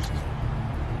used.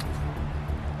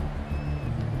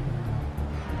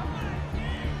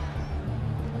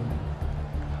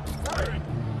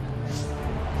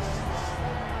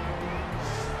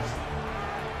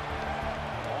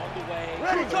 On the way.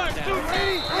 Ready, Third down.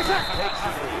 ready. Takes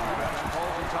the knee.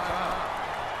 Calls a timeout.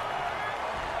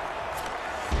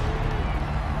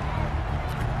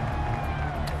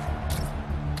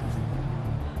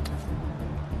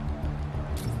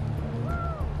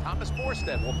 Thomas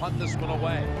Morstead will punt this one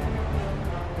away.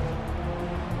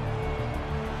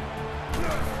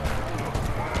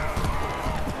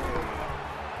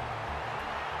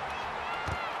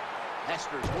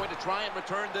 Hester's going to try and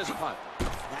return this punt.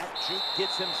 That juke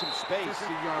gets him some space.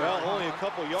 Well, only a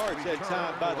couple yards that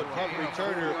time by the punt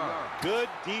returner. Good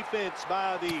defense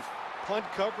by the punt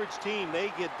coverage team.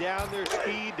 They get down their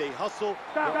speed, they hustle,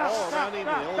 they're all around him,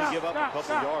 and they only give up a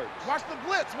couple yards. Watch the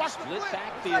blitz. Watch the Split blitz.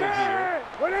 backfield here.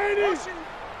 180.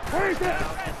 Take it. Down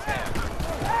to 10. The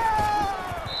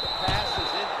pass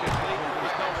is incomplete.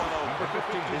 There's no one over.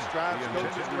 This drives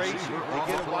coaches crazy. They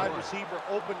get a wide receiver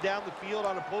open down the field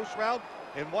on a post route,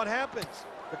 and what happens?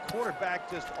 The quarterback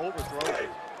just overthrows it.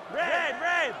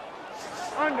 Red.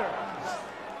 Under.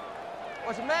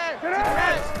 Watch the man. Get out.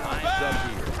 Lines up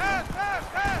here.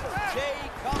 Jay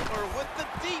Cutler with the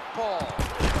deep ball.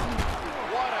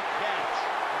 What a catch.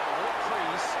 A little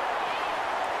crease.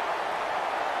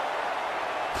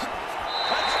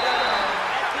 Touchdown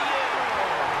at the end.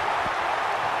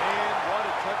 And what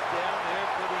a touchdown there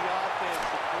for the offense.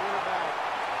 The quarterback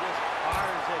just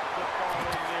fires that football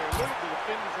in there. Look at the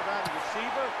defenders around the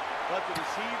receiver, but the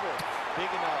receiver big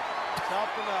enough,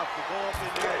 tough enough to go up in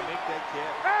there and make that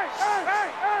catch. Hey.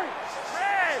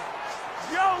 Red.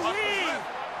 Yo, Lee.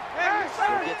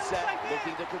 He'll get set,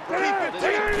 looking to convert.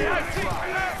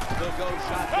 They'll go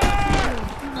shotgun.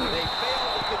 They fail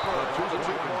to convert. The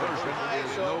two-point corners conversion are high,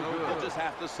 is so no good. they'll just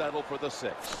have to settle for the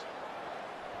 6.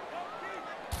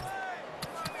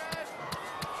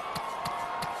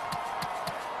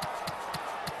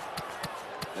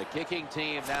 The kicking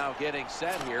team now getting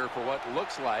set here for what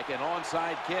looks like an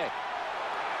onside kick.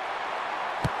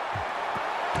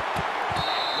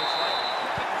 Looks like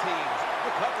kicking teams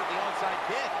recovered the onside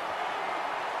kick.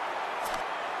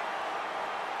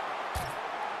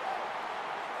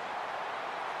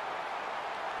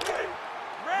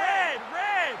 Red.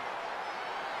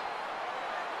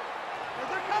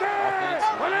 Offense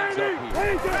lines up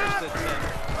here. First and 10.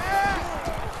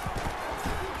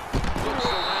 Looks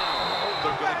around.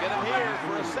 They're going to get him here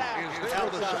for a sack.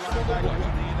 Outside linebackers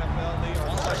in the NFL, they are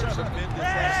such tremendous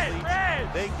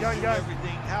athletes. They can do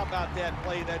everything. How about that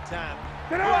play that time?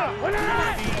 Get up.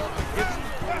 Gets the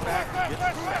quarterback, gets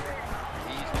the sack.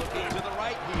 He's looking to the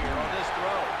right here on this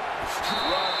throw.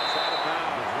 Runs out of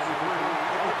bounds.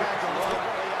 Quarterbacks love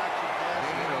play action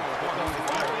passing. Sometimes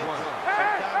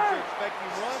you're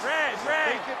expecting runs. Red.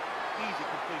 Take it. Easy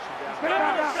completion down.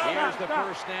 Here's the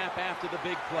first snap after the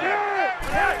big play.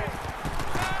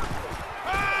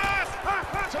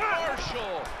 To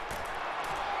Marshall.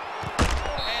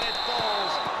 And it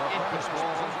falls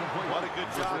incomplete. What a good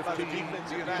job by the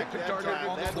defensive back that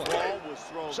time. That ball was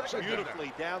thrown beautifully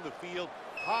down the field.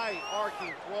 High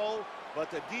arcing throw,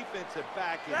 but the defensive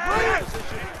back in great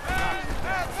position.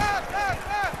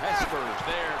 Hesper's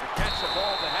there to catch the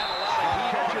ball that had a lot of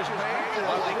heat.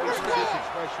 I think we've heard this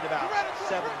expression about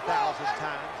 7,000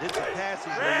 times. It's a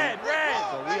passing game.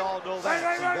 So we all know that. So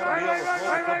you got to be able to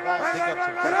throw the football, pick up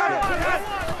some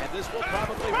touchdowns. And this will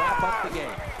probably wrap up the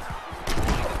game.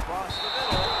 Across the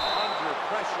middle, under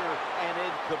pressure, and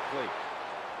incomplete.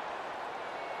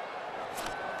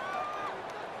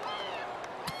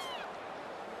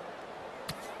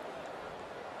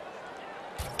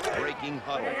 Breaking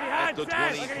huddle at the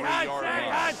 23-yard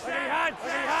line.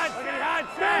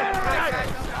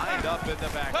 Lined up in the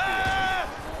backfield.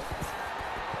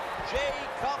 Jay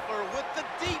Cutler with the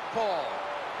deep ball.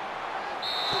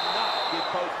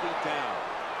 post feet down.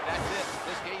 That's it.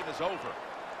 This game is over.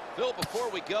 Phil, before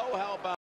we go, how about